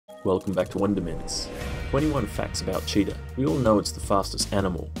Welcome back to Wondermins. 21 facts about cheetah. We all know it's the fastest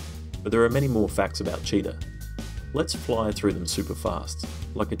animal, but there are many more facts about cheetah. Let's fly through them super fast,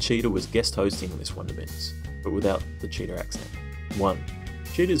 like a cheetah was guest hosting this Wondermins, but without the cheetah accent. 1.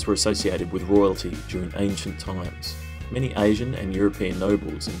 Cheetahs were associated with royalty during ancient times. Many Asian and European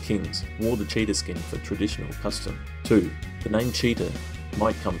nobles and kings wore the cheetah skin for traditional custom. 2. The name cheetah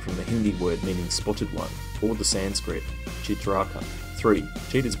might come from the Hindi word meaning spotted one, or the Sanskrit chitraka. 3.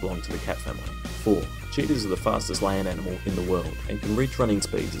 Cheetahs belong to the cat family. 4. Cheetahs are the fastest land animal in the world and can reach running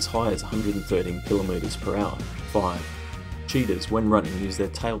speeds as high as 113 km per hour. 5. Cheetahs, when running, use their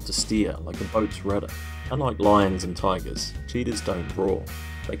tail to steer like a boat's rudder. Unlike lions and tigers, cheetahs don't roar.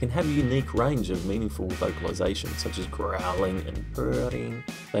 They can have a unique range of meaningful vocalization, such as growling and purring.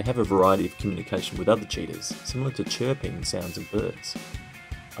 They have a variety of communication with other cheetahs, similar to chirping sounds of birds.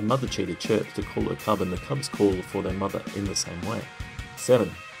 A mother cheetah chirps to call her cub, and the cubs call for their mother in the same way.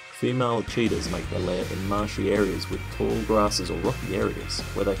 7. Female cheetahs make their lair in marshy areas with tall grasses or rocky areas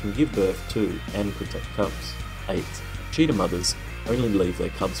where they can give birth to and protect cubs. 8. Cheetah mothers only leave their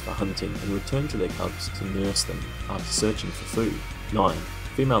cubs for hunting and return to their cubs to nurse them after searching for food. 9.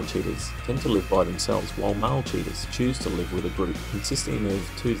 Female cheetahs tend to live by themselves, while male cheetahs choose to live with a group consisting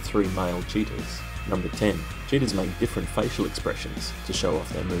of 2 to 3 male cheetahs. Number 10. Cheetahs make different facial expressions to show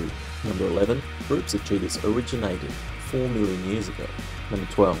off their mood. Number 11. Groups of cheetahs originated 4 million years ago. Number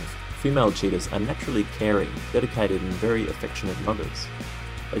 12. Female cheetahs are naturally caring, dedicated and very affectionate mothers.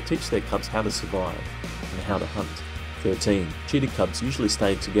 They teach their cubs how to survive and how to hunt. 13. Cheetah cubs usually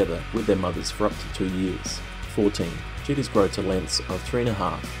stay together with their mothers for up to 2 years. 14. Cheetahs grow to lengths of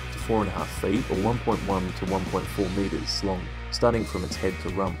 3.5 to 4.5 feet or 1.1 to 1.4 meters long, starting from its head to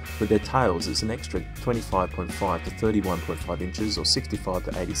rump. With their tails, it's an extra 25.5 to 31.5 inches or 65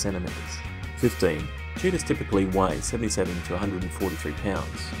 to 80 centimeters. 15. Cheetahs typically weigh 77 to 143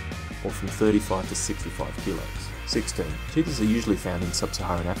 pounds, or from 35 to 65 kilos. 16. Cheetahs are usually found in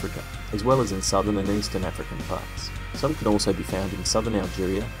sub-Saharan Africa, as well as in southern and eastern African parts. Some can also be found in southern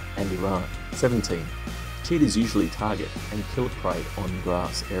Algeria and Iran. 17. Cheetahs usually target and kill prey on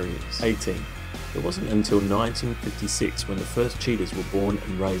grass areas. 18. It wasn't until 1956 when the first cheetahs were born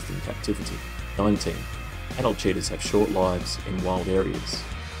and raised in captivity. 19. Adult cheetahs have short lives in wild areas.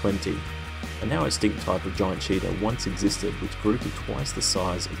 20. A now extinct type of giant cheetah once existed which grew to twice the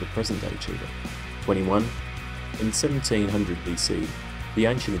size of the present-day cheetah. 21. In 1700 BC, the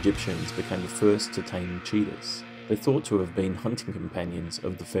Ancient Egyptians became the first to tame cheetahs. They're thought to have been hunting companions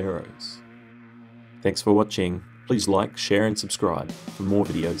of the pharaohs. Thanks for watching. Please like, share and subscribe for more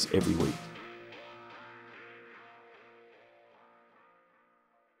videos every week.